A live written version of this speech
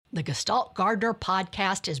The Gestalt Gardner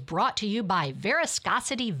podcast is brought to you by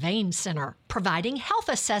Verascosity Vein Center, providing health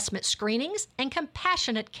assessment screenings and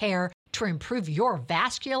compassionate care to improve your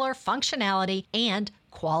vascular functionality and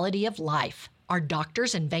quality of life. Our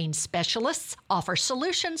doctors and vein specialists offer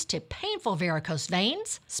solutions to painful varicose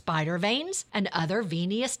veins, spider veins, and other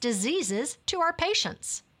venous diseases to our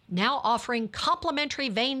patients. Now offering complimentary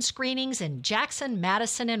vein screenings in Jackson,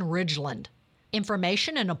 Madison, and Ridgeland.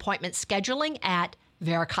 Information and appointment scheduling at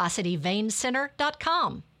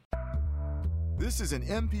VeracosityVeinCenter.com. This is an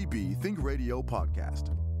MPB Think Radio podcast.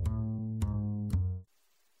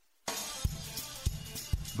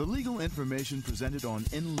 The legal information presented on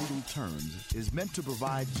In Legal Terms is meant to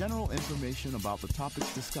provide general information about the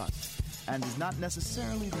topics discussed and is not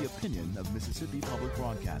necessarily the opinion of Mississippi Public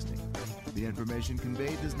Broadcasting. The information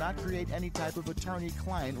conveyed does not create any type of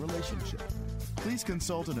attorney-client relationship. Please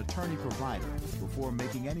consult an attorney provider before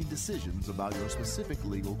making any decisions about your specific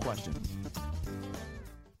legal questions.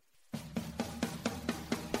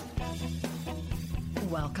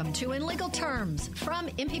 Welcome to In Legal Terms from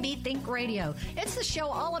MPB Think Radio. It's the show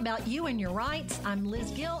all about you and your rights. I'm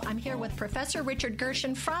Liz Gill. I'm here with Professor Richard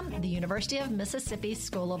Gershon from the University of Mississippi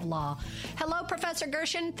School of Law. Hello, Professor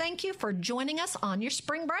Gershon. Thank you for joining us on your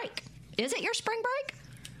spring break. Is it your spring break?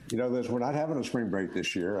 You know, Liz, we're not having a spring break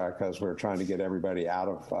this year because we're trying to get everybody out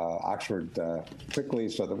of Oxford quickly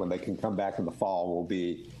so that when they can come back in the fall, we'll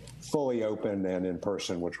be fully open and in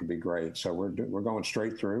person, which would be great. So we're going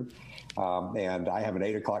straight through. And I have an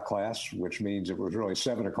 8 o'clock class, which means it was really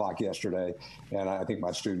 7 o'clock yesterday. And I think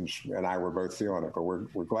my students and I were both feeling it. But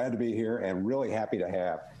we're glad to be here and really happy to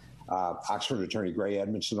have Oxford attorney Gray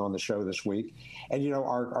Edmondson on the show this week. And, you know,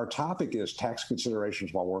 our topic is tax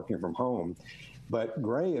considerations while working from home. But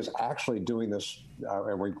Gray is actually doing this,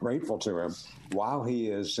 and we're grateful to him, while he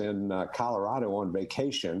is in Colorado on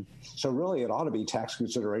vacation. So really, it ought to be tax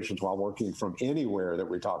considerations while working from anywhere that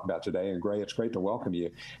we talk about today. And Gray, it's great to welcome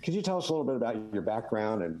you. Could you tell us a little bit about your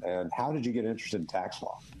background and how did you get interested in tax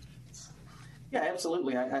law? Yeah,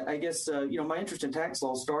 absolutely. I guess, my interest in tax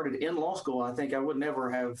law started in law school. I think I would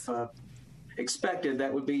never have expected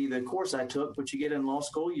that would be the course I took. But you get in law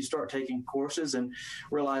school, you start taking courses and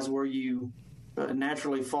realize where you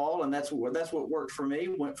naturally fall, and that's what worked for me.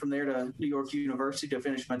 Went from there to New York University to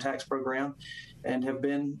finish my tax program, and have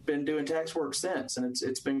been doing tax work since, and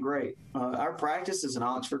it's been great. Our practice is in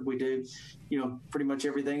Oxford. We do, pretty much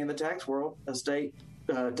everything in the tax world: estate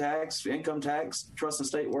tax, income tax, trust and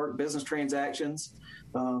estate work, business transactions.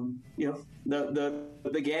 The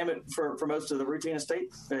gamut for most of the routine estate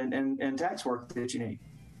and tax work that you need.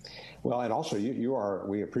 Well, and also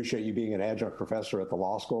we appreciate you being an adjunct professor at the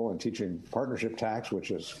law school and teaching partnership tax, which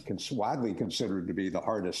is widely considered to be the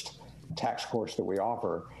hardest tax course that we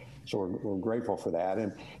offer. So we're grateful for that.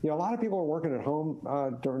 And, a lot of people are working at home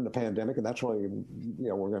during the pandemic, and that's really,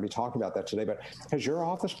 we're going to be talking about that today. But has your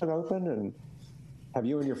office been open, and have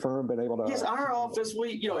you and your firm been able to? Yes, our office,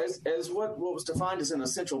 as what was defined as an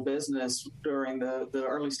essential business during the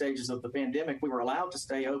early stages of the pandemic, we were allowed to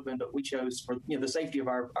stay open, but we chose for the safety of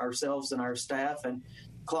ourselves and our staff and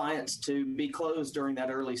clients to be closed during that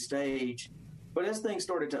early stage. But as things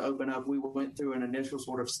started to open up, we went through an initial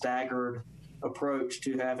sort of staggered approach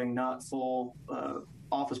to having not full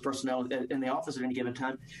office personnel in the office at any given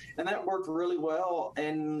time. And that worked really well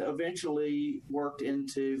and eventually worked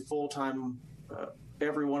into full-time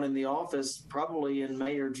everyone in the office probably in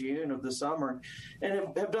May or June of the summer, and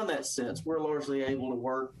have done that since. We're largely able to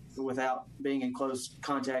work without being in close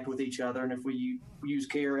contact with each other, and if we use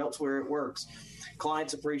care elsewhere, it works.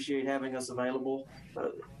 Clients appreciate having us available.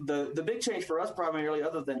 The big change for us, primarily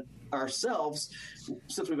other than ourselves,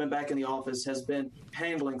 since we've been back in the office, has been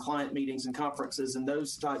handling client meetings and conferences and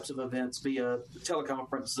those types of events via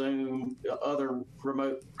teleconference, Zoom, other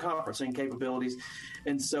remote conferencing capabilities.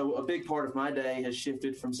 And so a big part of my day has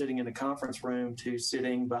shifted from sitting in a conference room to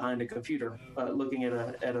sitting behind a computer, looking at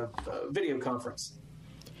a video conference.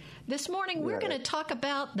 This morning, we're going to talk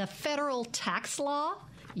about the federal tax law.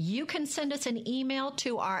 You can send us an email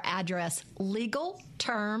to our address,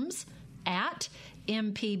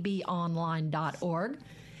 legalterms@mpbonline.org.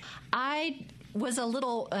 I was a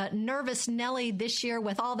little nervous Nelly this year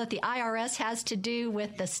with all that the IRS has to do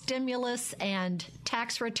with the stimulus and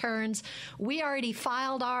tax returns. We already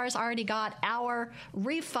filed ours, already got our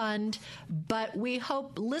refund, but we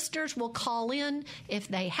hope listeners will call in if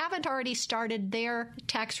they haven't already started their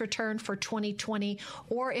tax return for 2020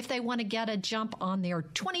 or if they want to get a jump on their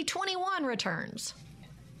 2021 returns.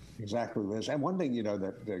 Exactly, Liz. And one thing,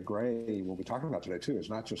 that Gray will be talking about today, too,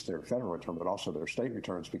 is not just their federal return, but also their state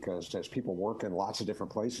returns, because as people work in lots of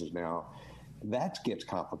different places now, that gets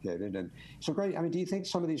complicated. And so, Gray, I mean, do you think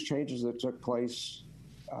some of these changes that took place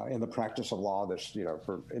in the practice of law, that's,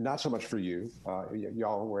 for not so much for you,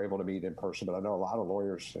 y'all were able to meet in person, but I know a lot of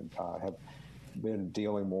lawyers have been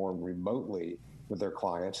dealing more remotely with their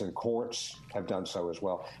clients, and courts have done so as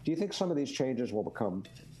well. Do you think some of these changes will become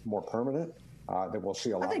more permanent, that we'll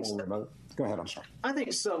see a lot more remote? Go ahead, I'm sorry. I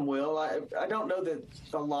think some will. I don't know that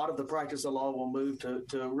a lot of the practice of law will move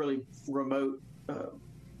to really remote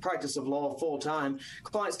practice of law full time.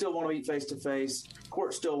 Clients still want to meet face to face.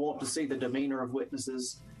 Courts still want to see the demeanor of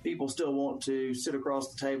witnesses. People still want to sit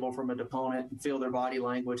across the table from a deponent and feel their body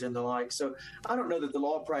language and the like. So I don't know that the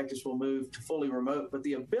law practice will move to fully remote, but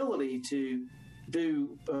the ability to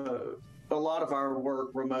do a lot of our work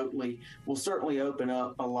remotely will certainly open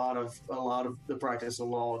up a lot of the practice of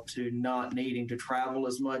law to not needing to travel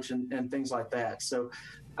as much and things like that. So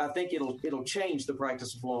I think it'll change the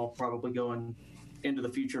practice of law probably going into the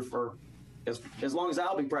future for as long as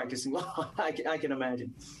I'll be practicing law. I can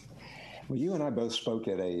imagine. Well, you and I both spoke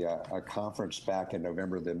at a conference back in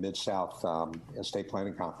November, the Mid-South Estate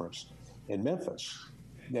Planning Conference in Memphis.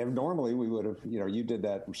 And normally we would have, you did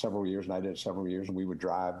that for several years and I did it several years, and we would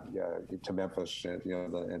drive to Memphis,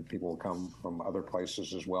 and people would come from other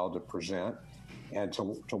places as well to present and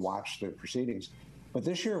to watch the proceedings. But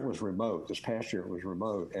this year it was remote. This past year it was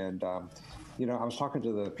remote. And, I was talking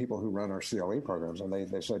to the people who run our CLE programs, and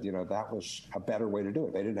they said, that was a better way to do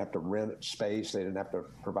it. They didn't have to rent space. They didn't have to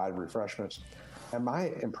provide refreshments. And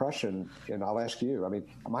my impression, and I'll ask you,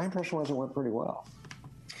 my impression was it went pretty well.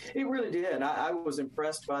 It really did. I was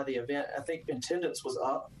impressed by the event. I think attendance was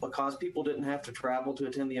up because people didn't have to travel to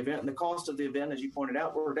attend the event. And the cost of the event, as you pointed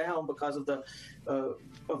out, were down because of the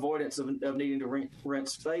avoidance of needing to rent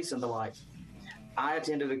space and the like. I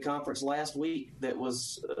attended a conference last week that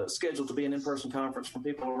was scheduled to be an in-person conference from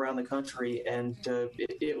people around the country, and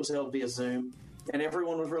it was held via Zoom, and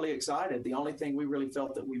everyone was really excited. The only thing we really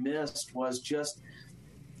felt that we missed was just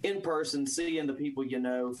in person, seeing the people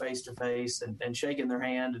face to face and shaking their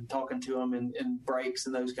hand and talking to them in breaks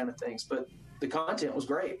and those kind of things. But the content was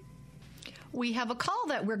great. We have a call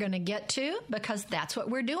that we're going to get to because that's what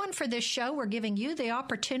we're doing for this show. We're giving you the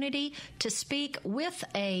opportunity to speak with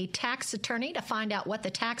a tax attorney to find out what the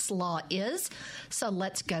tax law is. So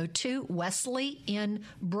let's go to Wesley in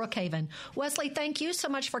Brookhaven. Wesley, thank you so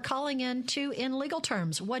much for calling in to In Legal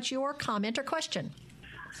Terms. What's your comment or question?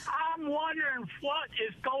 I'm wondering what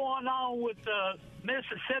is going on with the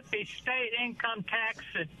Mississippi state income tax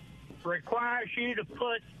that requires you to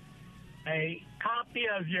put a copy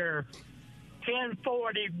of your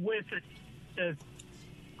 1040 with it to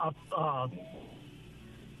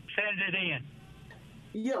send it in.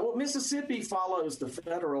 Yeah, well, Mississippi follows the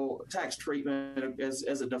federal tax treatment as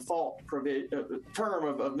a default term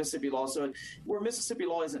of Mississippi law. So where Mississippi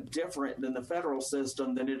law isn't different than the federal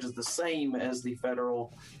system, then it is the same as the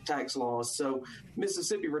federal tax laws. So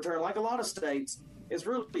Mississippi return, like a lot of states, is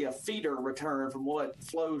really a feeder return from what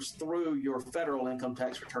flows through your federal income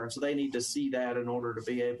tax return. So they need to see that in order to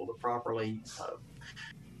be able to properly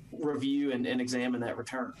review and examine that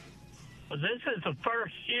return. Well, this is the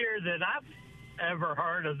first year that I've ever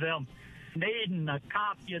heard of them needing a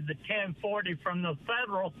copy of the 1040 from the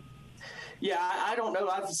federal. Yeah, I don't know.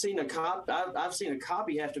 I've seen a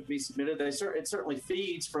copy have to be submitted. It certainly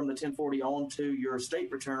feeds from the 1040 onto your state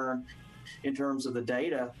return in terms of the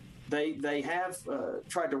data. They have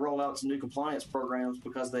tried to roll out some new compliance programs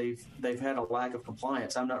because they've had a lack of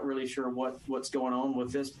compliance. I'm not really sure what's going on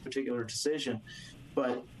with this particular decision,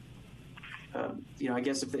 but I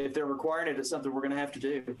guess if they're requiring it, it's something we're going to have to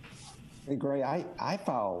do. Hey, Gray, I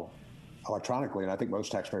file electronically, and I think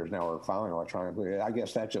most taxpayers now are filing electronically. I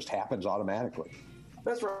guess that just happens automatically.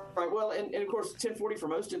 That's right. Well, and of course, 1040 for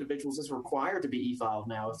most individuals is required to be e-filed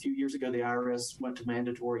now. A few years ago, the IRS went to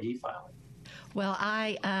mandatory e-filing. Well,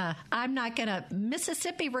 I'm not going to.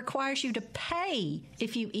 Mississippi requires you to pay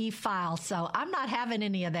if you e-file, so I'm not having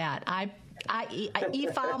any of that. I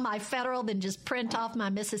e-file my federal, then just print off my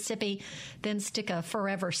Mississippi, then stick a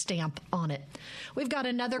forever stamp on it. We've got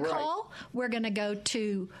another call. We're going to go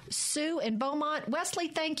to Sue in Beaumont. Wesley,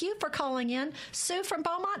 thank you for calling in. Sue from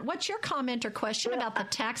Beaumont, what's your comment or question about the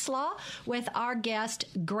tax law with our guest,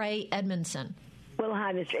 Gray Edmondson? Well,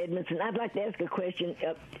 hi, Mr. Edmondson. I'd like to ask a question.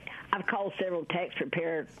 I've called several tax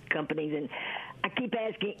preparer companies, and I keep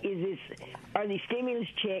asking, are these stimulus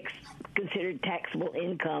checks considered taxable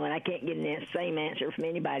income? And I can't get the same answer from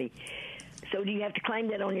anybody. So do you have to claim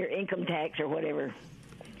that on your income tax or whatever?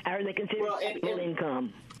 Are they considered taxable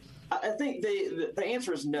income? I think the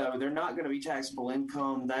answer is no. They're not going to be taxable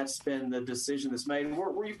income. That's been the decision that's made.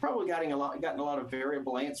 Where you've probably gotten a lot of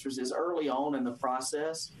variable answers is early on in the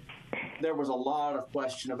process. there was a lot of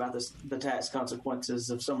question about the tax consequences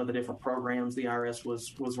of some of the different programs the IRS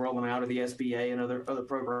was rolling out, of the SBA and other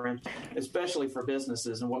programs, especially for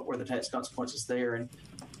businesses, and what were the tax consequences there. And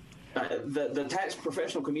the tax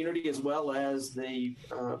professional community, as well as the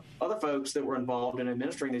other folks that were involved in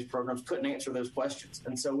administering these programs, couldn't answer those questions.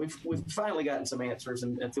 And so we've finally gotten some answers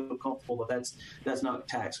and feel comfortable that that's not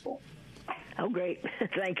taxable. Oh, great.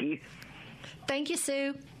 Thank you. Thank you,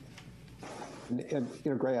 Sue. And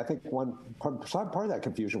Gray, I think one part of that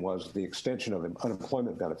confusion was the extension of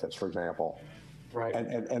unemployment benefits, for example. Right.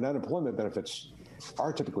 And unemployment benefits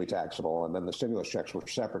are typically taxable, and then the stimulus checks were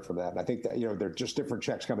separate from that. And I think that, they're just different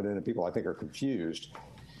checks coming in, and people, I think, are confused.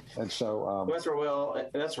 And so...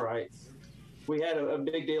 that's right. We had a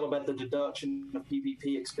big deal about the deduction of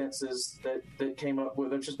PPP expenses that came up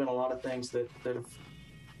with. There's just been a lot of things that have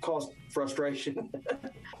caused frustration.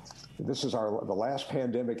 This is the last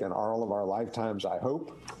pandemic in all of our lifetimes, I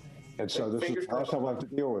hope. And so this is the last time we'll have to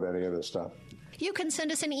deal with any of this stuff. You can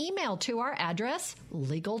send us an email to our address,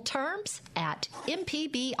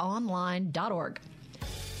 legalterms@mpbonline.org.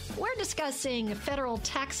 We're discussing federal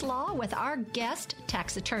tax law with our guest,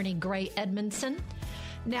 tax attorney Gray Edmondson.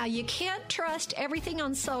 Now, you can't trust everything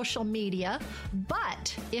on social media,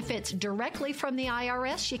 but if it's directly from the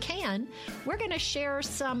IRS, you can. We're going to share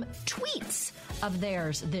some tweets of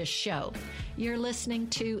theirs this show. You're listening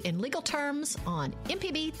to In Legal Terms on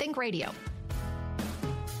MPB Think Radio.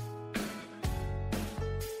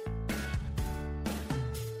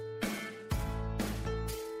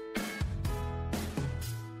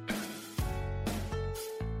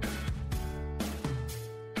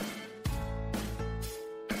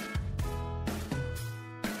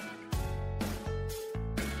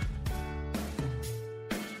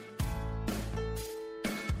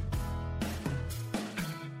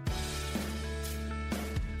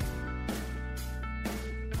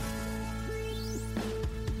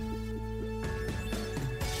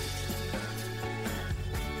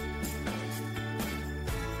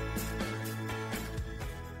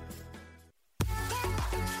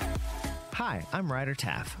 Hi, I'm Ryder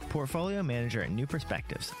Taff, Portfolio Manager at New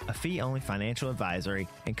Perspectives, a fee-only financial advisory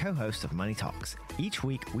and co-host of Money Talks. Each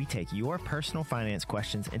week, we take your personal finance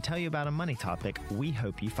questions and tell you about a money topic we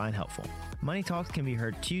hope you find helpful. Money Talks can be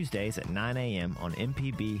heard Tuesdays at 9 a.m. on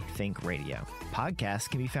MPB Think Radio. Podcasts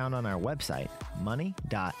can be found on our website,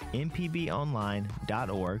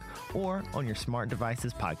 money.mpbonline.org, or on your smart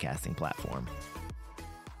device's podcasting platform.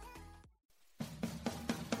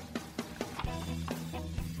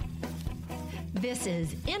 This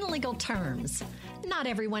is In Legal Terms. Not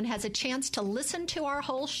everyone has a chance to listen to our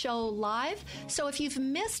whole show live, so if you've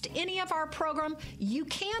missed any of our program, you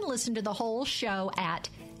can listen to the whole show at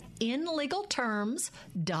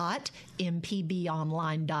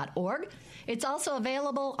inlegalterms.mpbonline.org. It's also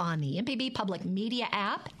available on the MPB Public Media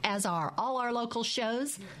app, as are all our local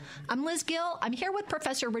shows. I'm Liz Gill. I'm here with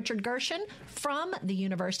Professor Richard Gershon from the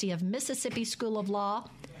University of Mississippi School of Law.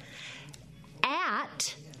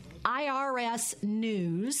 At IRS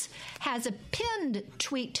News has a pinned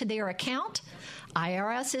tweet to their account.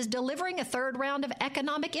 IRS is delivering a third round of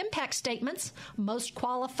economic impact statements. Most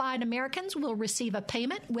qualified Americans will receive a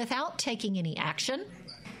payment without taking any action.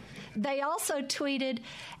 They also tweeted,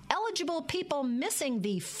 eligible people missing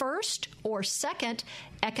the first or second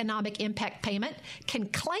economic impact payment can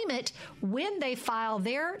claim it when they file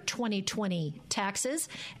their 2020 taxes.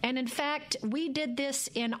 And in fact, we did this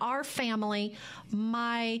in our family.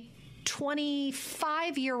 My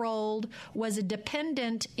 25-year-old was a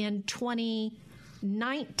dependent in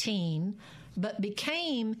 2019, but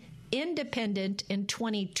became independent in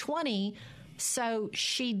 2020. So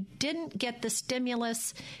she didn't get the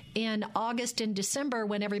stimulus in August and December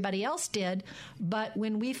when everybody else did. But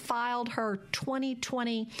when we filed her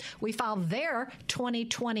 2020, we filed their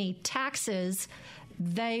 2020 taxes,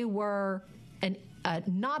 they were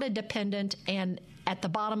not a dependent. And at the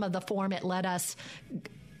bottom of the form, it let us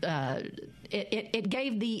it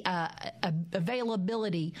gave the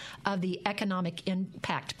availability of the economic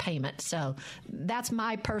impact payment. So that's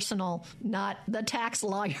my personal, not the tax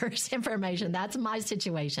lawyer's information. That's my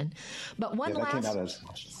situation. But one last...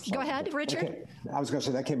 Go ahead, Richard. I was going to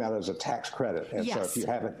say that came out as a tax credit. And yes. So if you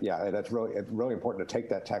haven't, that's really important to take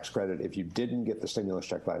that tax credit. If you didn't get the stimulus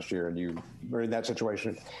check last year and you were in that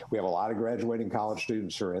situation, we have a lot of graduating college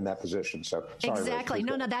students who are in that position. So sorry, exactly.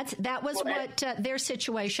 No, that was what their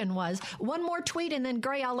situation was. One one more tweet, and then,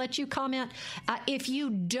 Gray, I'll let you comment. If you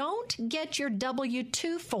don't get your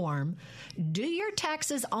W-2 form, do your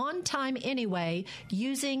taxes on time anyway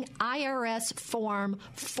using IRS Form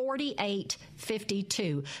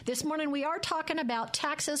 4852. This morning, we are talking about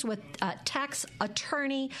taxes with tax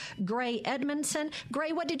attorney Gray Edmondson.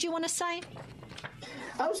 Gray, what did you want to say?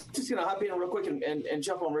 I was just going to hop in real quick and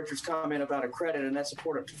jump on Richard's comment about a credit, and that's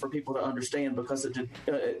important for people to understand because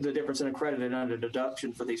the difference in a credit and a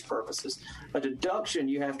deduction for these purposes. A deduction,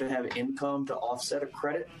 you have to have income to offset a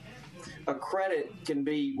credit. A credit can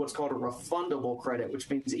be what's called a refundable credit, which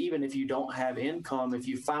means even if you don't have income, if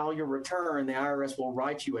you file your return, the IRS will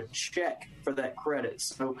write you a check for that credit.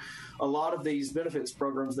 So a lot of these benefits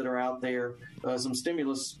programs that are out there, some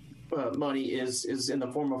stimulus money is in the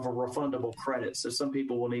form of a refundable credit. So some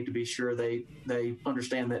people will need to be sure they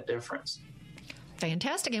understand that difference.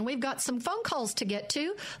 Fantastic. And we've got some phone calls to get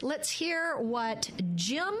to. Let's hear what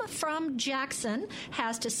Jim from Jackson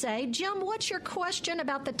has to say. Jim, what's your question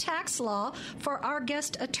about the tax law for our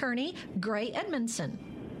guest attorney, Gray Edmondson?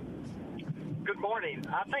 Good morning.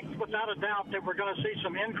 I think without a doubt that we're going to see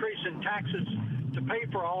some increase in taxes to pay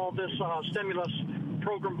for all this stimulus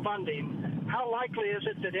program funding. How likely is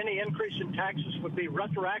it that any increase in taxes would be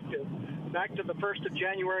retroactive back to the 1st of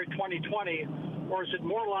January 2020, or is it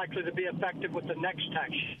more likely to be effective with the next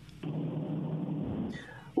tax year?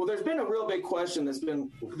 Well, there's been a real big question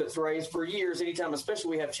that's raised for years, anytime,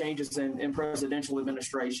 especially we have changes in presidential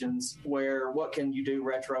administrations, where what can you do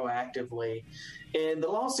retroactively? And the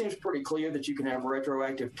law seems pretty clear that you can have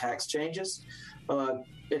retroactive tax changes.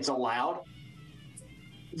 It's allowed.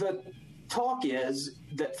 The talk is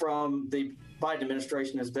that from the Biden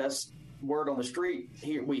administration, as best word on the street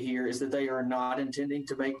we hear is that they are not intending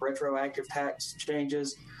to make retroactive tax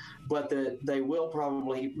changes, but that they will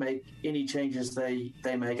probably make any changes they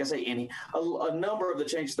make. I say any. A number of the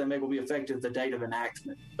changes they make will be effective the date of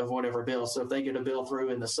enactment of whatever bill. So if they get a bill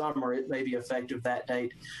through in the summer, it may be effective that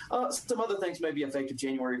date. Some other things may be effective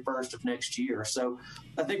January 1st of next year. So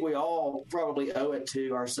I think we all probably owe it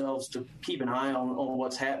to ourselves to keep an eye on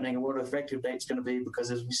what's happening and what the effective date's going to be,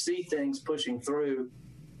 because as we see things pushing through,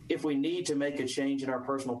 if we need to make a change in our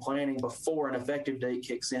personal planning before an effective date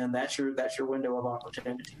kicks in, that's your window of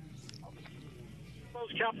opportunity.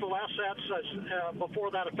 Those capital assets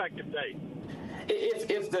before that effective date.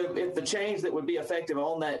 If the change that would be effective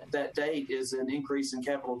on that date is an increase in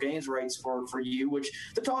capital gains rates for you, which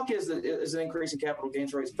the talk is an increase in capital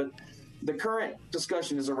gains rates, but the current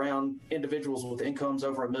discussion is around individuals with incomes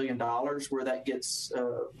over $1 million, where that gets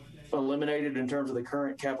eliminated in terms of the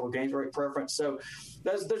current capital gains rate preference. So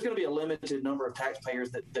there's going to be a limited number of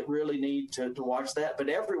taxpayers that really need to watch that, but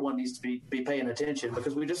everyone needs to be paying attention,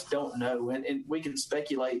 because we just don't know, and we can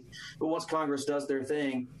speculate, but once Congress does their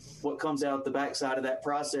thing, what comes out the backside of that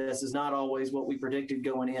process is not always what we predicted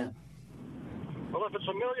going in. Well, if it's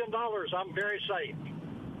 $1 million, I'm very safe.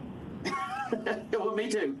 Well, me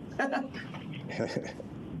too. Thank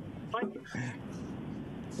you.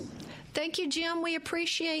 Thank you, Jim. We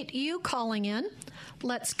appreciate you calling in.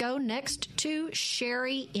 Let's go next to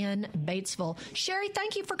Sherry in Batesville. Sherry,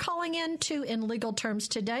 thank you for calling in to In Legal Terms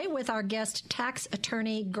today with our guest tax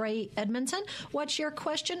attorney, Gray Edmondson. What's your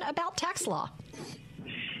question about tax law?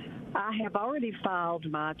 I have already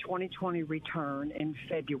filed my 2020 return in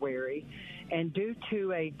February, and due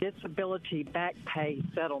to a disability back pay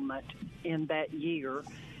settlement in that year,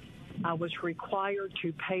 I was required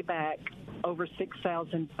to pay back over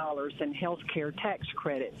 $6,000 in health care tax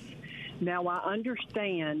credits. Now, I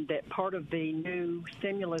understand that part of the new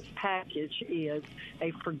stimulus package is a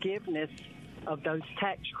forgiveness of those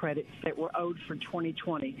tax credits that were owed for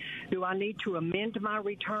 2020. Do I need to amend my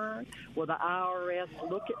return? Will the IRS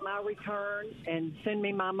look at my return and send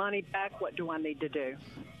me my money back? What do I need to do?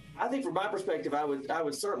 I think from my perspective, I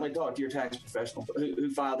would certainly talk to your tax professional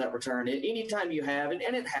who filed that return. Anytime you have, and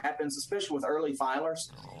it happens, especially with early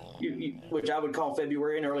filers, which I would call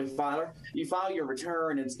February an early filer, you file your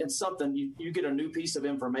return and something, you get a new piece of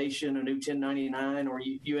information, a new 1099, or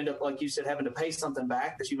you end up, like you said, having to pay something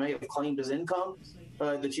back that you may have claimed as income.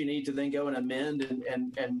 That you need to then go and amend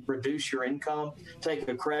and reduce your income, take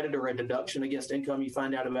a credit or a deduction against income you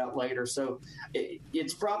find out about later. So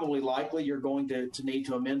it's probably likely you're going to need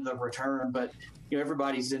to amend the return, but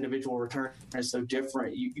everybody's individual return is so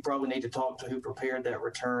different. You probably need to talk to who prepared that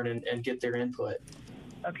return and get their input.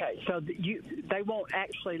 Okay, so they won't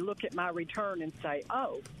actually look at my return and say,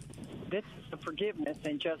 oh, this is the forgiveness,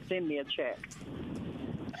 and just send me a check.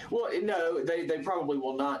 Well, no, they probably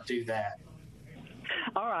will not do that.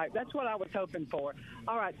 All right, that's what I was hoping for.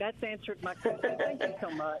 All right, that's answered my question. Thank you so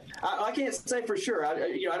much. I can't say for sure. I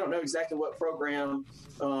don't know exactly what program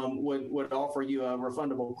would offer you a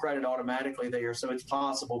refundable credit automatically there, so it's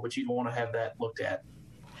possible, but you'd want to have that looked at.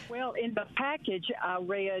 Well, in the package, I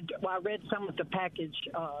read some of the package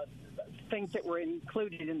things that were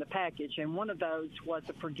included in the package, and one of those was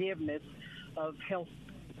the forgiveness of health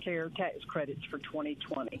care tax credits for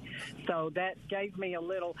 2020. So that gave me a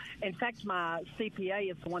little, in fact, my CPA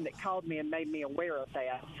is the one that called me and made me aware of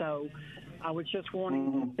that. So I was just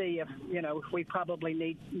wanting to see if we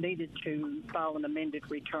probably needed to file an amended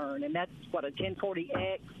return. And that's what, a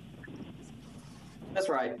 1040X? That's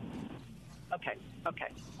right. Okay.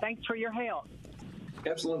 Thanks for your help.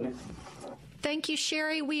 Absolutely. Thank you,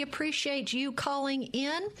 Sherry. We appreciate you calling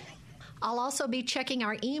in. I'll also be checking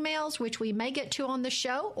our emails, which we may get to on the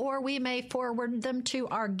show, or we may forward them to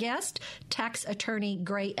our guest, tax attorney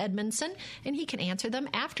Gray Edmondson, and he can answer them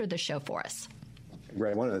after the show for us.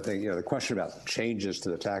 Gray, one of the things, the question about changes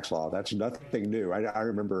to the tax law, that's nothing new. I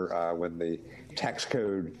remember when the tax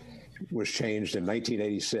code was changed in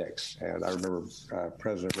 1986, and I remember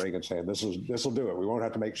President Reagan saying, this will do it. We won't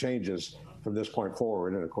have to make changes from this point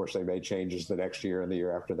forward. And of course, they made changes the next year and the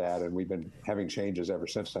year after that, and we've been having changes ever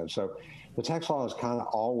since then. So the tax law is kind of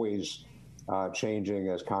always changing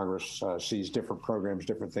as Congress sees different programs,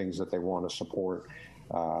 different things that they want to support.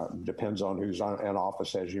 Depends on who's in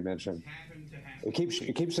office, as you mentioned. It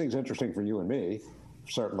keeps things interesting for you and me,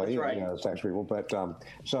 certainly, right. As tax people. But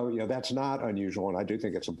that's not unusual, and I do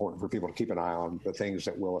think it's important for people to keep an eye on the things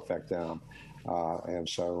that will affect them. And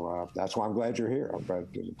so that's why I'm glad you're here. I'm glad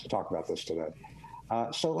to talk about this today.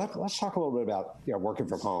 So let's talk a little bit about working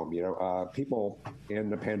from home. People in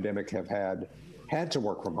the pandemic have had to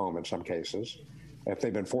work from home in some cases. If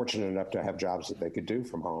they've been fortunate enough to have jobs that they could do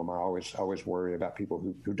from home, I always worry about people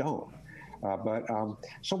who don't.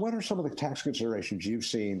 So what are some of the tax considerations you've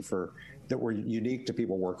seen that were unique to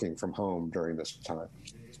people working from home during this time?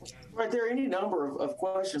 Right, there are any number of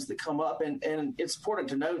questions that come up, and it's important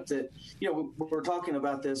to note that, we're talking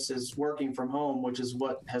about this as working from home, which is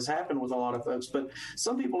what has happened with a lot of folks, but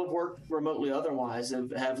some people have worked remotely otherwise,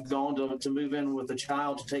 have gone to move in with a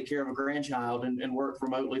child to take care of a grandchild and work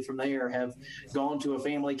remotely from there, have gone to a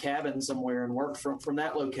family cabin somewhere and worked from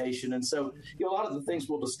that location. And so, a lot of the things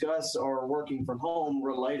we'll discuss are working from home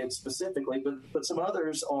related specifically, but some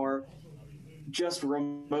others are just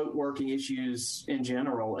remote working issues in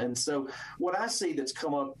general. And so what I see that's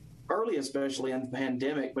come up early, especially in the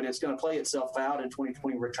pandemic, but it's going to play itself out in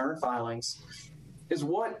 2020 return filings, is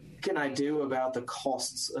what can I do about the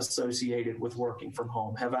costs associated with working from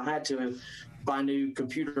home? Have I had to buy new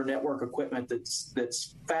computer network equipment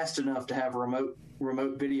that's fast enough to have remote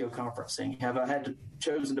video conferencing? Have I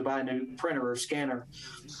chosen to buy a new printer or scanner,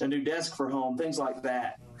 a new desk for home, things like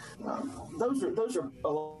that? Those are a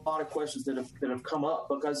lot of questions that have come up,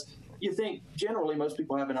 because you think generally most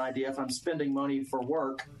people have an idea, if I'm spending money for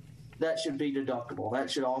work, that should be deductible. That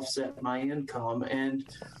should offset my income. And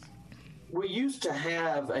we used to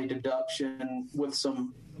have a deduction with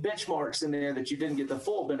some benchmarks in there that you didn't get the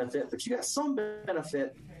full benefit, but you got some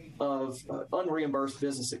benefit of unreimbursed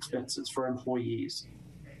business expenses for employees.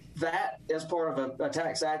 That, as part of a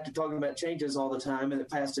tax act, talking about changes all the time, and it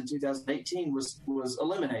passed in 2018, was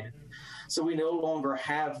eliminated. So we no longer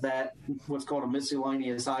have that, what's called a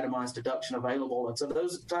miscellaneous itemized deduction available. And so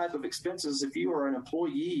those type of expenses, if you are an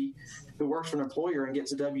employee who works for an employer and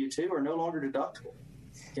gets a W-2, are no longer deductible.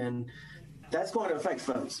 And that's going to affect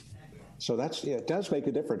folks. So it does make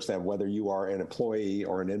a difference then whether you are an employee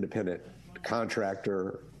or an independent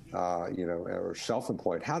contractor, or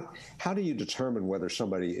self-employed. How do you determine whether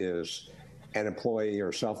somebody is an employee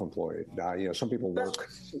or self-employed? Some people work.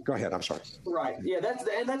 Go ahead. I'm sorry. Right. Yeah,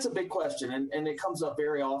 that's a big question, and it comes up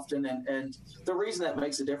very often. And the reason that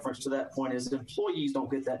makes a difference to that point is employees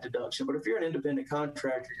don't get that deduction. But if you're an independent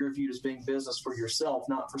contractor, you're viewed as being business for yourself,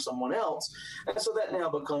 not for someone else. And so that now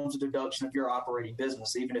becomes a deduction of your operating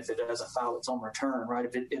business, even if it doesn't file its own return, right?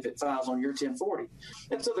 If it files on your 1040.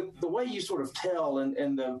 And so the way you sort of tell,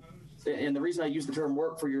 and the reason I use the term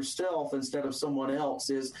work for yourself instead of someone else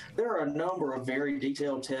is there are a number of very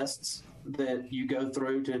detailed tests that you go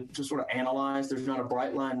through to sort of analyze. There's not a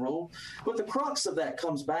bright line rule. But the crux of that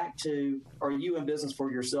comes back to, are you in business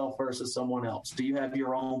for yourself versus someone else? Do you have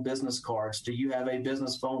your own business cards? Do you have a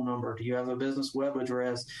business phone number? Do you have a business web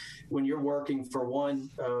address? When you're working for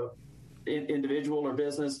one individual or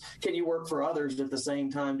business, can you work for others at the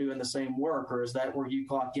same time doing the same work? Or is that where you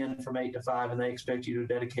clock in from 8 to 5 and they expect you to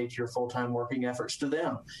dedicate your full-time working efforts to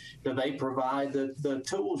them? Do they provide the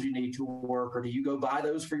tools you need to work, or do you go buy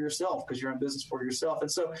those for yourself because you're in business for yourself?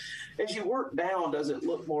 And so as you work down, does it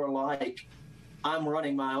look more like I'm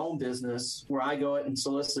running my own business where I go out and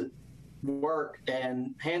solicit work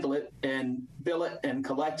and handle it and bill it and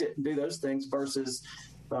collect it and do those things versus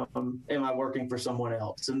am I working for someone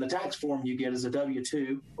else? And the tax form you get is a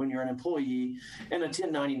W-2 when you're an employee and a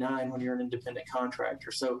 1099 when you're an independent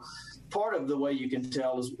contractor. So part of the way you can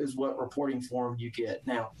tell is what reporting form you get.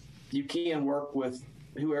 Now, you can work with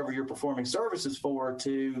whoever you're performing services for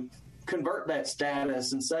to convert that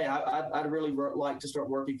status and say, I'd really like to start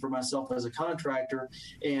working for myself as a contractor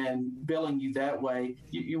and billing you that way.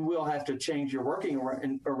 You will have to change your working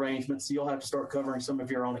arrangements. You'll have to start covering some of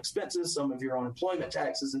your own expenses, some of your own employment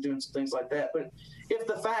taxes, and doing some things like that. But if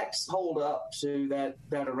the facts hold up to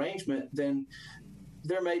that arrangement, then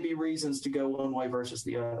there may be reasons to go one way versus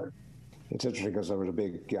the other. It's interesting because there was a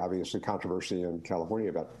big, obviously, controversy in California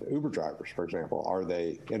about Uber drivers, for example. Are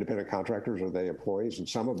they independent contractors? Are they employees? And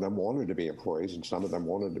some of them wanted to be employees, and some of them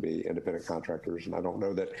wanted to be independent contractors. And I don't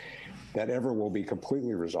know that ever will be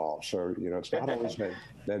completely resolved. So, it's not always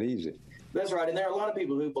that easy. That's right. And there are a lot of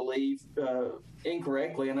people who believe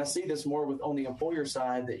incorrectly, and I see this more on the employer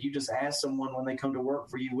side, that you just ask someone when they come to work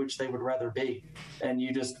for you which they would rather be, and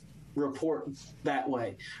you just report that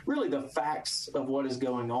way. Really, the facts of what is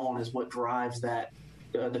going on is what drives that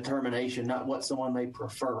determination, not what someone may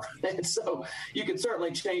prefer. And so you can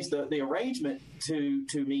certainly change the arrangement to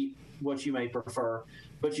meet what you may prefer,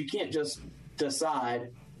 but you can't just decide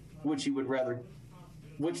which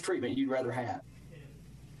treatment you'd rather have.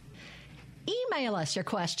 Email us your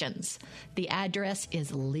questions. The address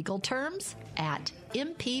is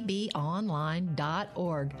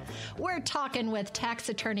legalterms@mpbonline.org. We're talking with tax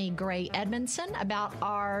attorney Gray Edmondson about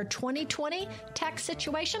our 2020 tax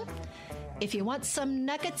situation. If you want some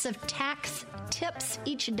nuggets of tax tips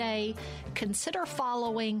each day, consider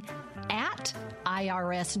following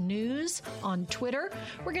 @IRS News on Twitter.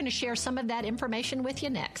 We're going to share some of that information with you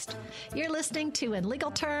next. You're listening to In Legal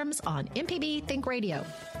Terms on MPB Think Radio.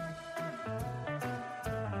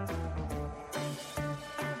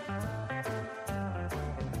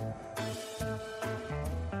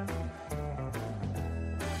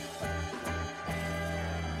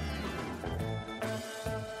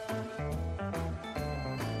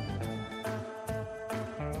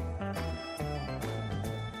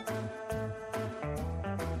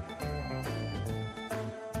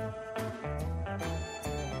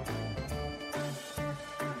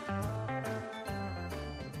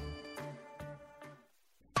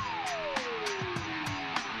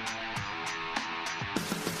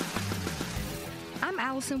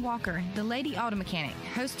 Allison Walker, the Lady Auto Mechanic,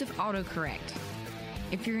 host of AutoCorrect.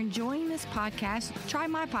 If you're enjoying this podcast, try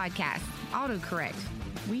my podcast, AutoCorrect.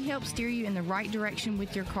 We help steer you in the right direction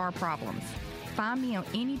with your car problems. Find me on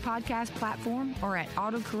any podcast platform or at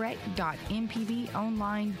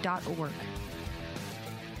autocorrect.mpbonline.org.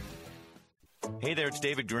 Hey there, it's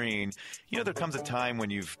David Green. There comes a time when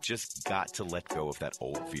you've just got to let go of that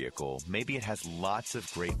old vehicle. Maybe it has lots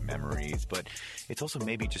of great memories, but it's also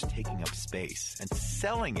maybe just taking up space. And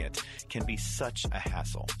selling it can be such a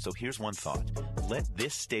hassle. So here's one thought. Let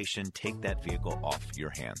this station take that vehicle off your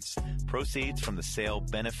hands. Proceeds from the sale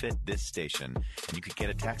benefit this station, and you could get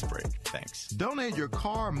a tax break. Thanks. Donate your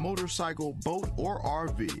car, motorcycle, boat, or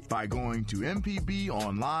RV by going to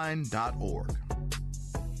mpbonline.org.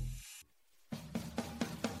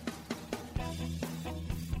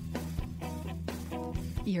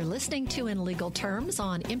 You're listening to In Legal Terms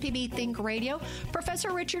on MPB Think Radio.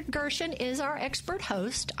 Professor Richard Gershon is our expert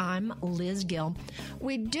host. I'm Liz Gill.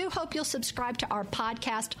 We do hope you'll subscribe to our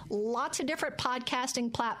podcast. Lots of different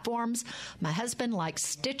podcasting platforms. My husband likes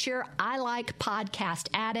Stitcher. I like Podcast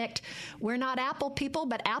Addict. We're not Apple people,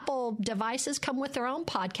 but Apple devices come with their own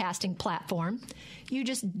podcasting platform. You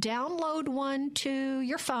just download one to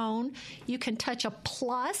your phone. You can touch a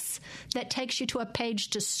plus that takes you to a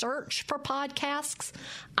page to search for podcasts.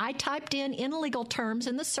 I typed in Legal Terms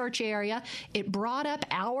in the search area. It brought up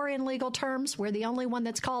our In Legal Terms. We're the only one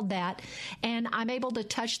that's called that. And I'm able to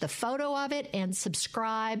touch the photo of it and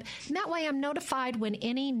subscribe. And that way I'm notified when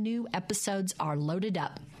any new episodes are loaded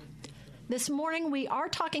up. This morning, we are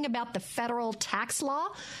talking about the federal tax law,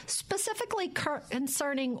 specifically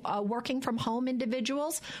concerning working from home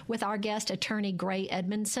individuals, with our guest, attorney Gray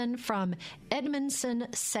Edmondson from Edmondson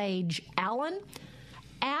Sage Allen.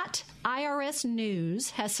 at IRS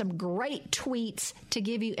News has some great tweets to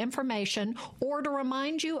give you information or to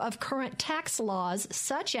remind you of current tax laws,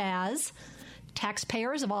 such as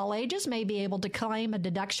taxpayers of all ages may be able to claim a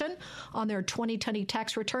deduction on their 2020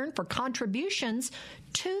 tax return for contributions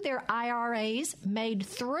to their IRAs made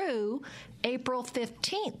through April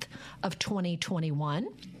 15th of 2021.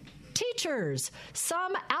 Teachers,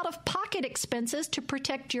 some out-of-pocket expenses to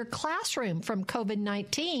protect your classroom from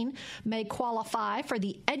COVID-19 may qualify for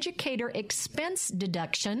the educator expense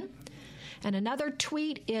deduction. And another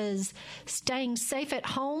tweet is staying safe at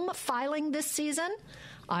home filing this season.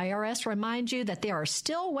 IRS reminds you that there are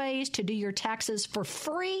still ways to do your taxes for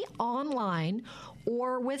free online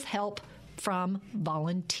or with help from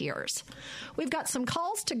volunteers. We've got some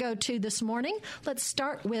calls to go to this morning. Let's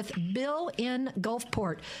start with Bill in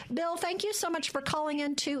Gulfport. Bill, thank you so much for calling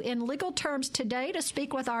in Legal Terms today to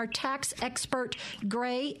speak with our tax expert,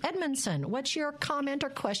 Gray Edmondson. What's your comment or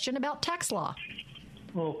question about tax law?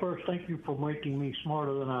 Well, first, thank you for making me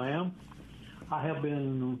smarter than I am. I have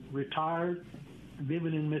been retired,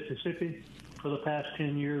 living in Mississippi for the past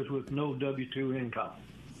 10 years with no W-2 income.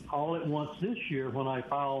 All at once this year, when I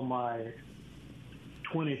filed my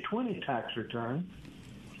 2020 tax return,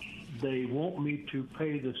 they want me to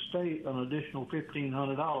pay the state an additional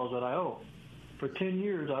 $1,500 that I owe. For 10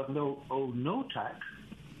 years, I've owed no tax,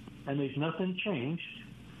 and there's nothing changed.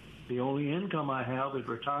 The only income I have is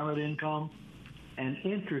retirement income and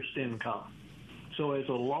interest income. So has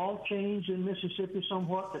a law changed in Mississippi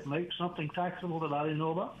somewhat that makes something taxable that I didn't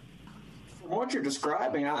know about? What you're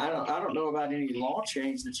describing, I don't know about any law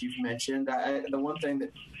change that you've mentioned. The one thing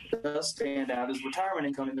that does stand out is retirement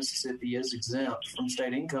income in Mississippi is exempt from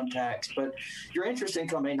state income tax, but your interest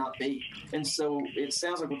income may not be. And so it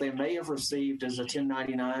sounds like what they may have received is a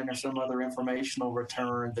 1099 or some other informational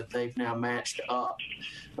return that they've now matched up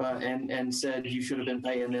and said you should have been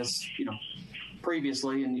paying this,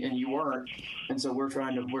 previously, and you weren't, and so we're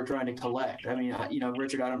trying to collect. I mean,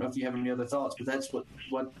 Richard, I don't know if you have any other thoughts, but that's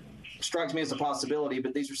what strikes me as a possibility.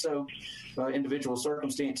 But these are so individual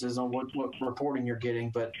circumstances on what reporting you're getting,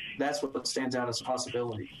 but that's what stands out as a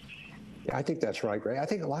possibility. Yeah, I think that's right, Gray. I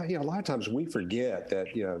think a lot of times we forget that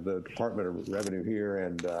the Department of Revenue here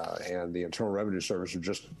and the Internal Revenue Service are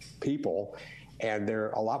just people. And there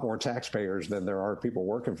are a lot more taxpayers than there are people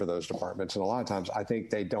working for those departments. And a lot of times I think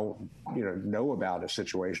they don't, know about a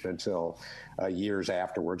situation until years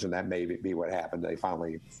afterwards. And that may be what happened. They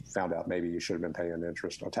finally found out maybe you should have been paying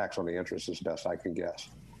interest or tax on the interest is best I can guess.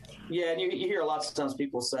 Yeah, and you hear lots of times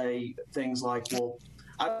people say things like, well,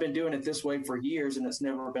 I've been doing it this way for years and it's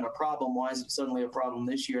never been a problem. Why is it suddenly a problem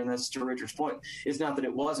this year? And that's to Richard's point. It's not that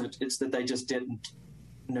it wasn't. It's that they just didn't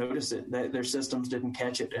notice it. Their systems didn't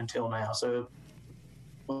catch it until now. So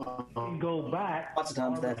go back lots of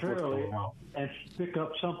times arbitrarily and pick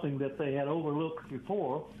up something that they had overlooked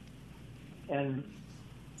before, and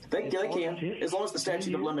they can, as long as the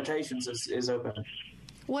statute of limitations is open.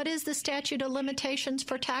 What is the statute of limitations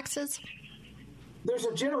for taxes? There's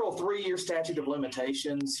a general 3-year statute of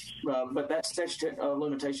limitations, but that statute of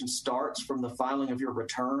limitations starts from the filing of your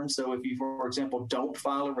return. So if you, for example, don't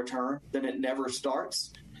file a return, then it never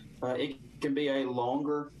starts. It can be a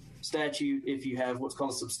longer statute if you have what's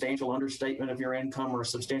called a substantial understatement of your income or a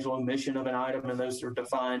substantial omission of an item, and those are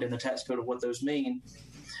defined in the tax code of what those mean.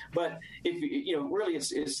 But if really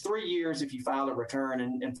it's 3 years if you file a return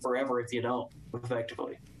and forever if you don't,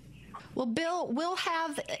 effectively. Well, Bill, we'll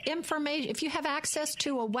have information. If you have access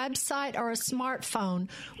to a website or a smartphone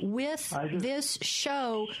with this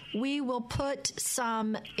show, we will put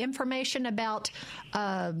some information about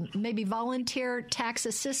maybe volunteer tax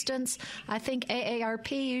assistance. I think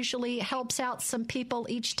AARP usually helps out some people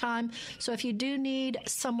each time. So if you do need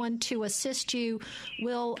someone to assist you,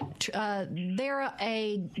 they're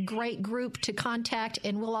a great group to contact,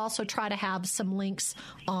 and we'll also try to have some links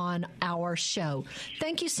on our show.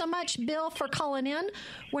 Thank you so much, Bill, for calling in.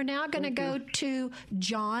 We're now going to go to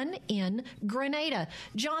John in Grenada.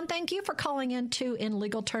 John, thank you for calling in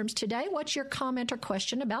Legal Terms today. What's your comment or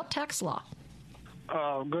question about tax law?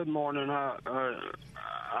 Good morning.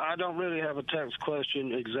 I don't really have a tax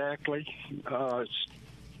question exactly. It's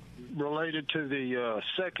related to the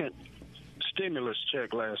second stimulus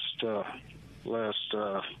check last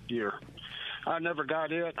year. I never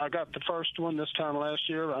got it. I got the first one this time last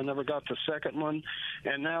year. I never got the second one,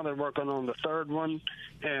 and now they're working on the third one.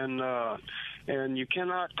 And you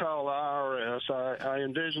cannot call the IRS. I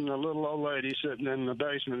envision a little old lady sitting in the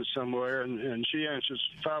basement somewhere, and she answers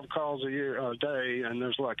 5 calls a day, and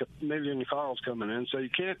there's like 1 million calls coming in. So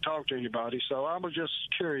you can't talk to anybody. So I was just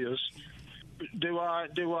curious, do I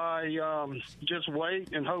just wait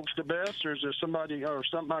and hope for the best, or is there somebody or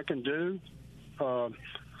something I can do?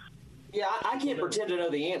 Yeah, I can't pretend to know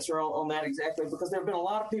the answer on that exactly, because there have been a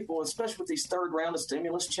lot of people, especially with these third round of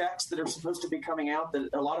stimulus checks that are supposed to be coming out, that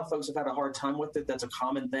a lot of folks have had a hard time with it. That's a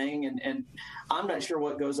common thing. And I'm not sure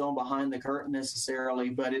what goes on behind the curtain necessarily,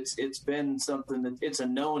 but it's been something that it's a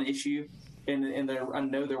known issue. And I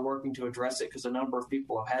know they're working to address it because a number of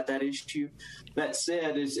people have had that issue. That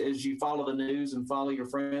said, as you follow the news and follow your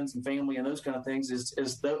friends and family and those kind of things, is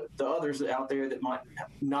the others out there that might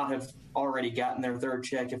not have already gotten their third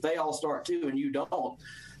check, if they all start to and you don't,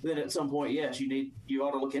 then at some point, yes, you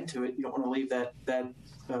ought to look into it. You don't want to leave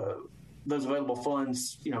those available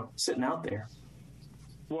funds, sitting out there.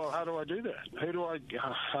 Well, how do I do that?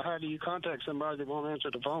 How do you contact somebody that won't answer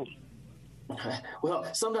the phone?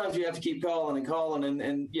 Well, sometimes you have to keep calling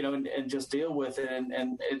and just deal with it.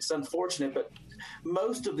 And it's unfortunate, but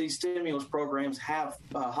most of these stimulus programs have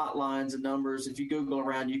hotlines and numbers. If you Google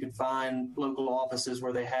around, you can find local offices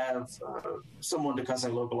where they have someone to cuss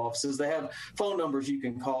in local offices. They have phone numbers you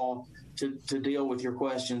can call to deal with your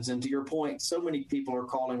questions. And to your point, so many people are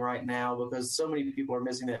calling right now because so many people are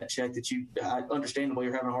missing that check that you understandably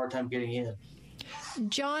are having a hard time getting in.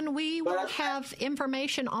 John, we will have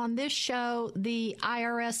information on this show, the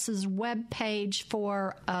IRS's webpage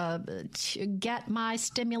for to Get My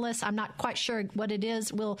Stimulus. I'm not quite sure what it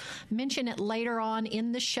is. We'll mention it later on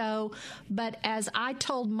in the show. But as I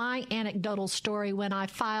told my anecdotal story when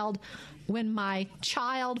my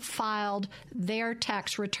child filed their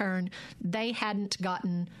tax return, they hadn't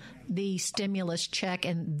gotten the stimulus check,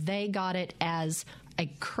 and they got it as a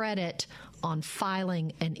credit on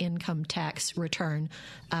filing an income tax return.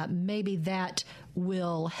 Maybe that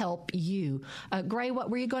will help you. Gray, what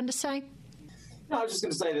were you going to say? No, I was just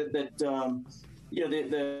going to say that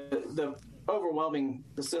the overwhelming,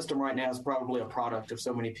 the system right now is probably a product of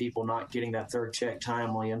so many people not getting that third check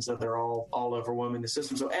timely, and so they're all overwhelming the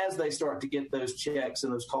system. So as they start to get those checks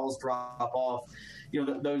and those calls drop off,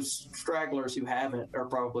 those stragglers who haven't are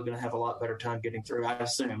probably going to have a lot better time getting through, I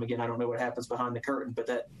assume. Again, I don't know what happens behind the curtain, but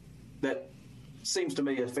that seems to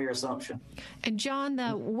me a fair assumption. And John,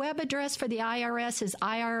 the web address for the IRS is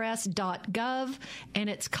irs.gov, and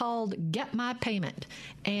it's called Get My Payment.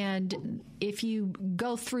 And if you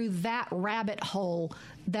go through that rabbit hole,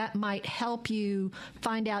 that might help you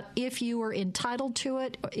find out if you are entitled to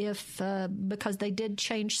it, because they did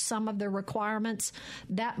change some of the requirements,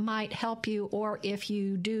 that might help you. Or if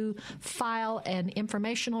you do file an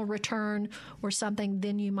informational return or something,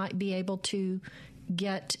 then you might be able to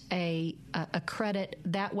get a credit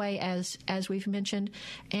that way, as we've mentioned.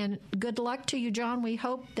 And good luck to you, John. We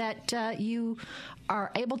hope that you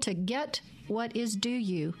are able to get what is due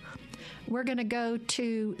you. We're going to go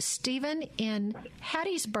to Stephen in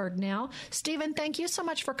Hattiesburg now. Stephen, thank you so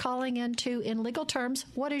much for calling into In Legal Terms.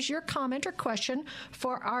 What is your comment or question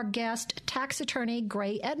for our guest, tax attorney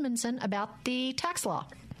Gray Edmondson, about the tax law?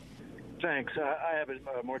 Thanks. I have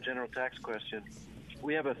a more general tax question.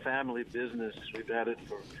 We have a family business. We've had it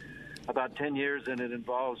for about 10 years, and it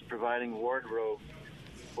involves providing wardrobe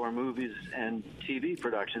for movies and TV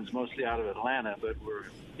productions, mostly out of Atlanta, but we're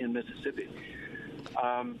in Mississippi.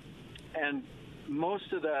 And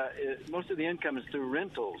most of the income is through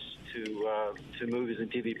rentals to movies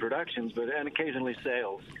and TV productions, and occasionally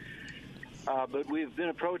sales. But we've been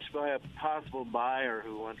approached by a possible buyer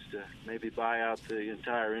who wants to maybe buy out the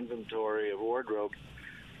entire inventory of wardrobe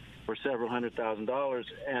for several $100,000,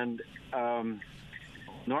 and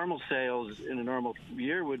normal sales in a normal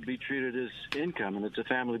year would be treated as income, and it's a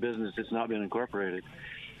family business. It's not been incorporated.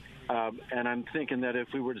 And I'm thinking that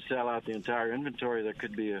if we were to sell out the entire inventory, there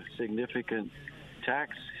could be a significant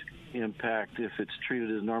tax impact if it's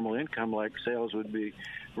treated as normal income, like sales would be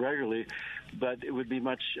regularly, but it would be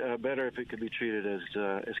much better if it could be treated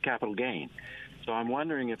as capital gain. So I'm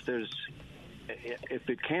wondering if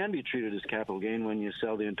it can be treated as capital gain when you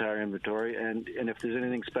sell the entire inventory, and if there's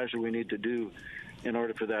anything special we need to do in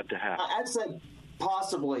order for that to happen. I'd say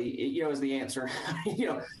possibly, is the answer.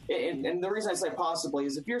 And the reason I say possibly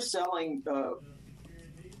is if you're selling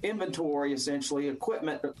inventory, essentially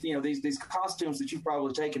equipment, these costumes that you've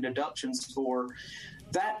probably taken deductions for,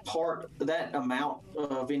 that amount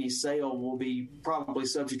of any sale will be probably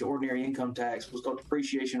subject to ordinary income tax, what's called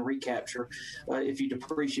depreciation recapture, if you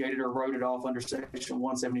depreciated or wrote it off under Section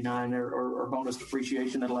 179 or bonus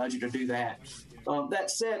depreciation that allows you to do that.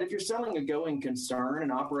 That said, if you're selling a going concern,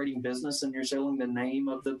 an operating business, and you're selling the name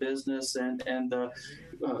of the business and the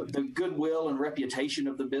goodwill and reputation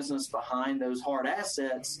of the business behind those hard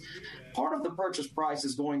assets, part of the purchase price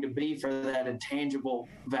is going to be for that intangible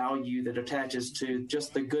value that attaches to just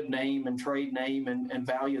just the good name and trade name and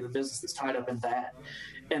value of the business that's tied up in that.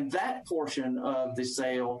 And that portion of the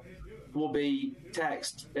sale will be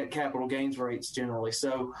taxed at capital gains rates generally.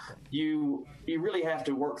 So you really have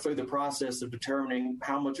to work through the process of determining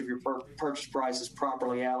how much of your purchase price is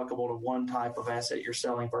properly allocable to one type of asset you're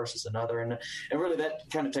selling versus another. And really that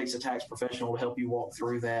kind of takes a tax professional to help you walk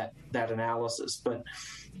through that analysis. But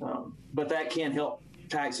that can help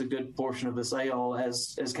tax a good portion of the sale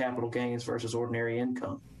as capital gains versus ordinary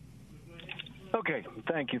income. Okay,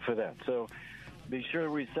 thank you for that. So be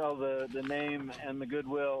sure we sell the name and the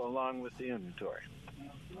goodwill along with the inventory.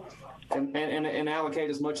 And allocate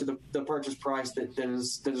as much of the purchase price that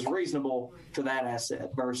is reasonable to that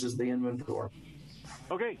asset versus the inventory.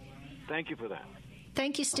 Okay, thank you for that.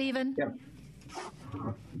 Thank you, Stephen. Yep.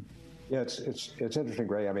 Yeah, it's interesting,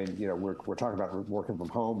 Gray. I mean, we're talking about working from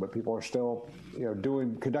home, but people are still,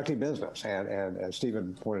 conducting business. And as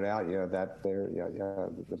Stephen pointed out, that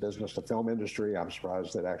the business, the film industry, I'm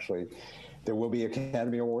surprised that actually there will be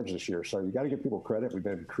Academy Awards this year. So you got to give people credit. We've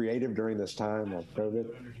been creative during this time of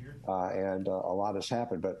COVID, and a lot has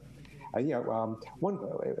happened. But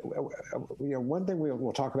one thing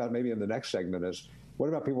we'll talk about maybe in the next segment is what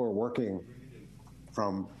about people who are working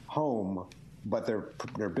from home, but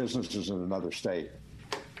their business is in another state,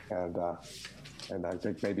 and I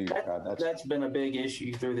think maybe that's been a big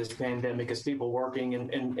issue through this pandemic, is people working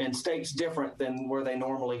in states different than where they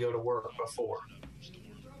normally go to work before.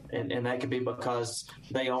 And that could be because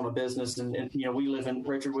they own a business, and we live in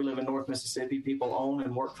North Mississippi. People own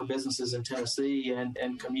and work for businesses in Tennessee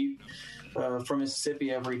and commute from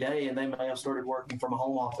Mississippi every day, and they may have started working from a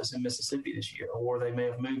home office in Mississippi this year, or they may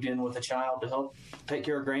have moved in with a child to help take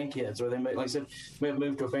care of grandkids, or they may, like I said, may have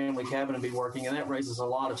moved to a family cabin and be working, and that raises a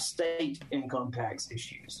lot of state income tax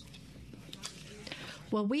issues.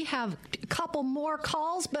 Well, we have a couple more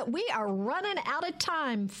calls, but we are running out of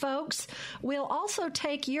time, folks. We'll also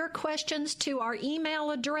take your questions to our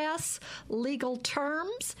email address,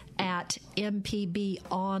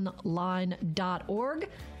 legalterms@mpbonline.org.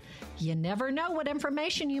 You never know what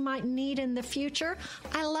information you might need in the future.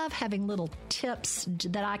 I love having little tips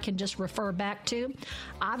that I can just refer back to.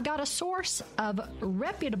 I've got a source of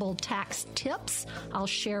reputable tax tips I'll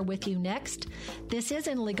share with you next. This is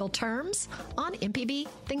In Legal Terms on MPB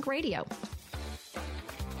Think Radio.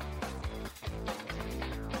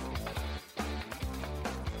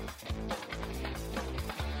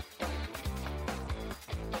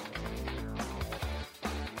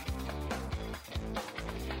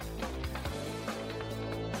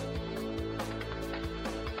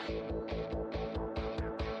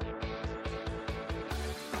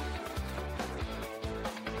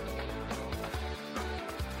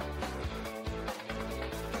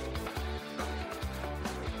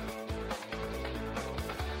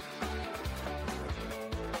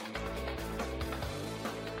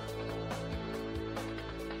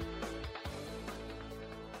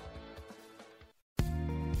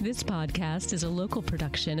 This podcast is a local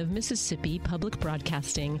production of Mississippi Public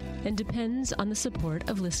Broadcasting and depends on the support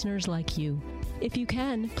of listeners like you. If you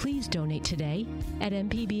can, please donate today at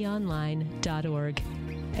mpbonline.org.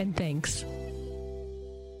 And thanks.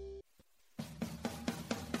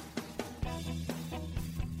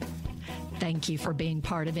 Thank you for being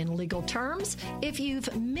part of In Legal Terms. If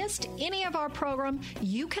you've missed any of our program,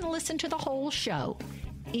 you can listen to the whole show.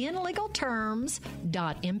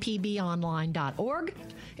 inlegalterms.mpbonline.org.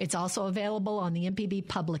 It's also available on the MPB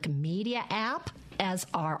Public Media app, as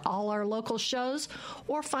are all our local shows,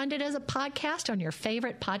 or find it as a podcast on your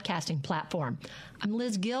favorite podcasting platform. I'm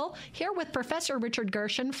Liz Gill, here with Professor Richard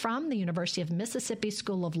Gershon from the University of Mississippi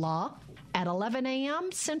School of Law. At 11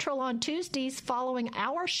 a.m. Central on Tuesdays following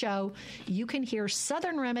our show, you can hear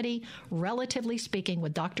Southern Remedy, Relatively Speaking,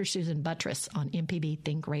 with Dr. Susan Buttress on MPB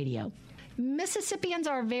Think Radio. Mississippians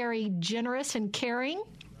are very generous and caring.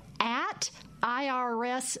 At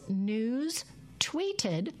IRS News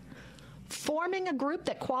tweeted, forming a group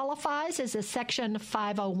that qualifies as a Section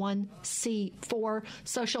 501c4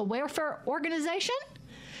 social welfare organization,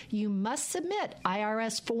 you must submit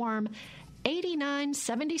IRS Form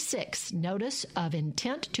 8976, Notice of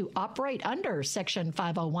Intent to Operate under Section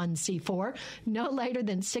 501c4, no later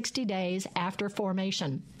than 60 days after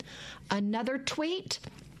formation. Another tweet: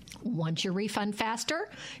 want your refund faster?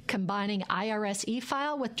 Combining IRS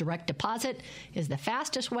e-file with direct deposit is the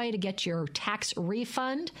fastest way to get your tax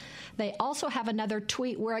refund. They also have another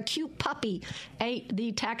tweet where a cute puppy ate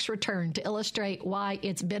the tax return to illustrate why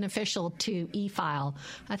it's beneficial to e-file.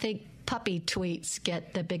 I think puppy tweets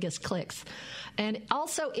get the biggest clicks. And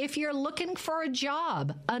also, if you're looking for a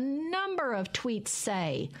job, a number of tweets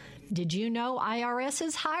say, Did you know IRS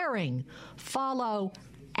is hiring? Follow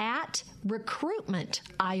at Recruitment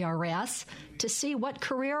IRS to see what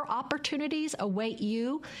career opportunities await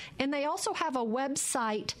you. And they also have a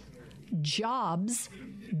website,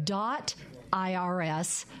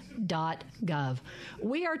 jobs.irs.gov.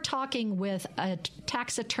 We are talking with a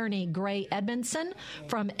tax attorney, Gray Edmondson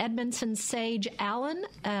from Edmondson Sage Allen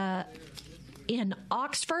in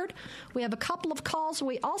Oxford. We have a couple of calls.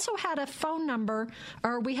 We also had a phone number,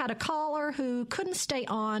 or we had a caller who couldn't stay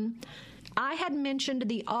on. I had mentioned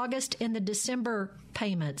the August and the December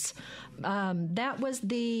payments. That was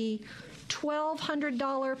the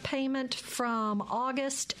 $1,200 payment from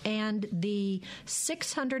August and the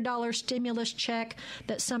 $600 stimulus check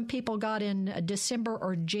that some people got in December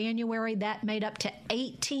or January. That made up to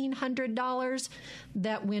 $1,800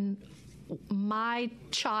 that when my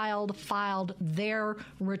child filed their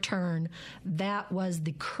return, that was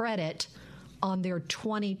the credit on their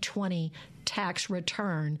 2020 tax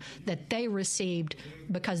return that they received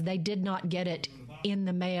because they did not get it in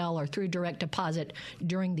the mail or through direct deposit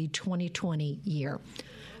during the 2020 year.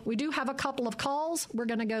 We do have a couple of calls. We're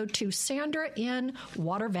going to go to Sandra in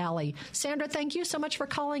Water Valley. Sandra, thank you so much for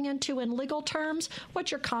calling into In Legal Terms.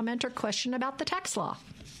 What's your comment or question about the tax law?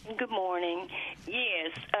 Good morning.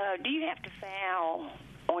 Yes. Do you have to file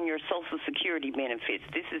on your Social Security benefits?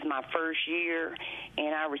 This is my first year,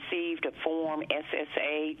 and I received a form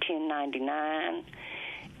SSA 1099.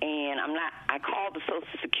 And I called the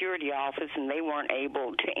Social Security office, and they weren't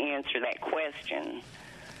able to answer that question.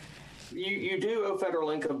 You do owe federal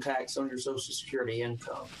income tax on your Social Security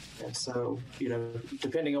income, and so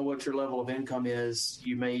depending on what your level of income is,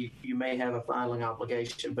 you may have a filing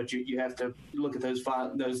obligation, but you have to look at those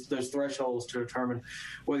thresholds to determine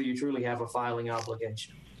whether you truly have a filing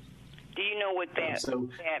obligation. Do you know what that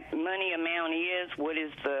money amount is? What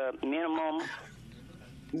is the minimum?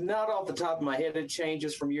 Not off the top of my head. It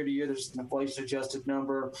changes from year to year. There's an inflation-adjusted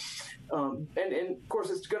number. And of course,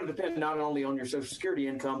 it's going to depend not only on your Social Security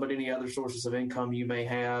income, but any other sources of income you may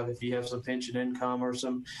have. If you have some pension income or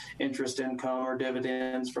some interest income or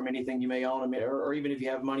dividends from anything you may own, or even if you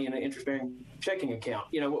have money in an interest-bearing checking account,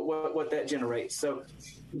 what that generates. So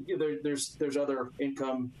there's other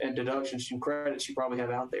income and deductions and credits you probably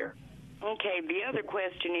have out there. Okay. The other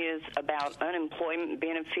question is about unemployment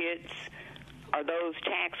benefits. Are those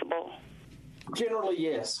taxable? Generally,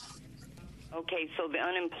 yes. Okay, so the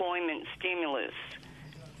unemployment stimulus,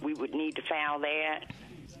 we would need to file that?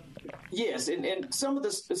 Yes, and some of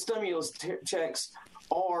the stimulus checks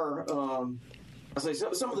are,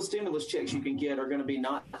 some of the stimulus checks you can get are going to be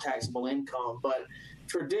not taxable income, but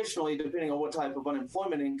traditionally, depending on what type of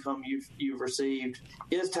unemployment income you've received,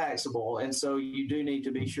 is taxable, and so you do need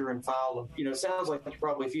to be sure and file. It sounds like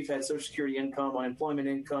probably if you've had Social Security income, unemployment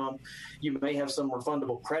income, you may have some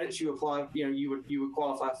refundable credits you apply. You would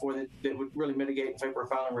qualify for that would really mitigate in favor of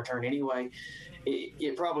filing return anyway.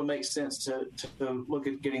 It probably makes sense to look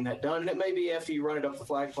at getting that done, and it may be after you run it up the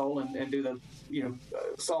flagpole and do the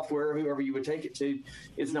software, whoever you would take it to,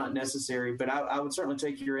 it's not necessary. But I would certainly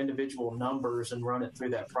take your individual numbers and run it through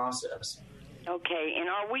that process. Okay, and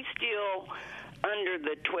are we still under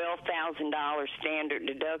the $12,000 standard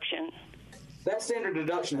deduction? That standard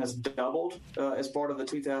deduction has doubled as part of the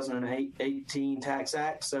 2018 Tax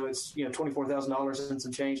Act. So it's $24,000 and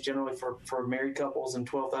some change generally for married couples, and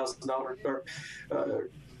 $12,000 or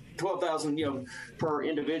 $12,000 per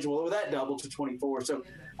individual. Well, that doubled to $24,000. So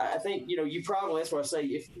I think you probably, that's what I say.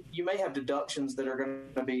 If you may have deductions that are going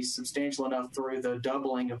to be substantial enough through the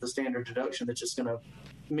doubling of the standard deduction that's just going to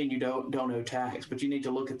mean you don't owe tax. But you need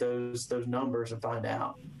to look at those numbers and find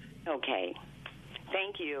out. Okay,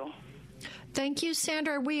 thank you. Thank you,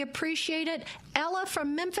 Sandra. We appreciate it. Ella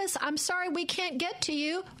from Memphis, I'm sorry we can't get to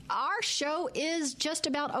you. Our show is just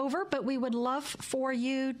about over, but we would love for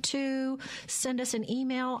you to send us an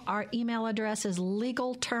email. Our email address is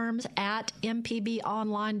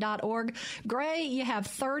legalterms@mpbonline.org. Gray, you have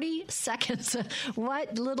 30 seconds.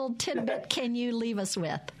 What little tidbit can you leave us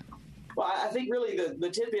with? Well, I think really the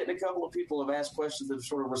tidbit, and a couple of people have asked questions that have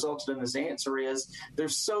sort of resulted in this answer, is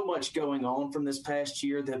there's so much going on from this past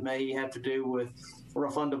year that may have to do with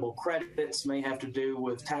refundable credits, may have to do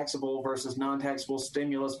with taxable versus non-taxable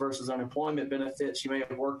stimulus versus unemployment benefits. You may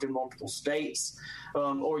have worked in multiple states,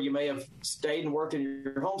 or you may have stayed and worked in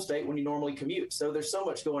your home state when you normally commute. So there's so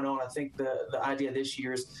much going on. I think the idea this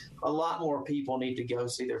year is a lot more people need to go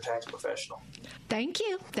see their tax professional. Thank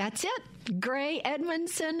you. That's it. Gray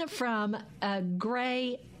Edmondson from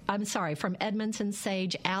from Edmondson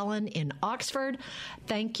Sage Allen in Oxford.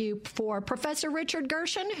 Thank you for Professor Richard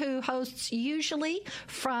Gershon, who hosts usually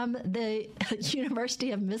from the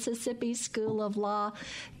University of Mississippi School of Law.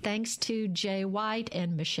 Thanks to Jay White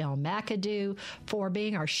and Michelle McAdoo for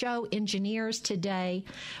being our show engineers today.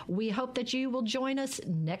 We hope that you will join us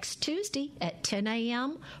next Tuesday at 10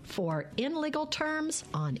 a.m. for In Legal Terms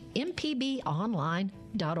on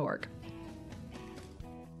mpbonline.org.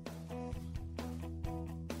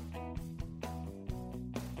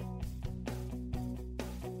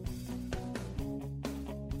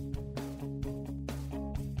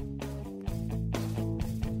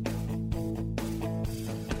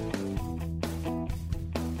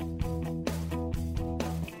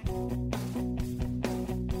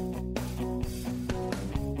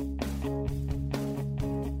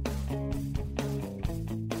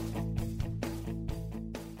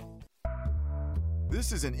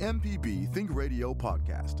 This is an MPB Think Radio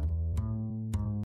podcast.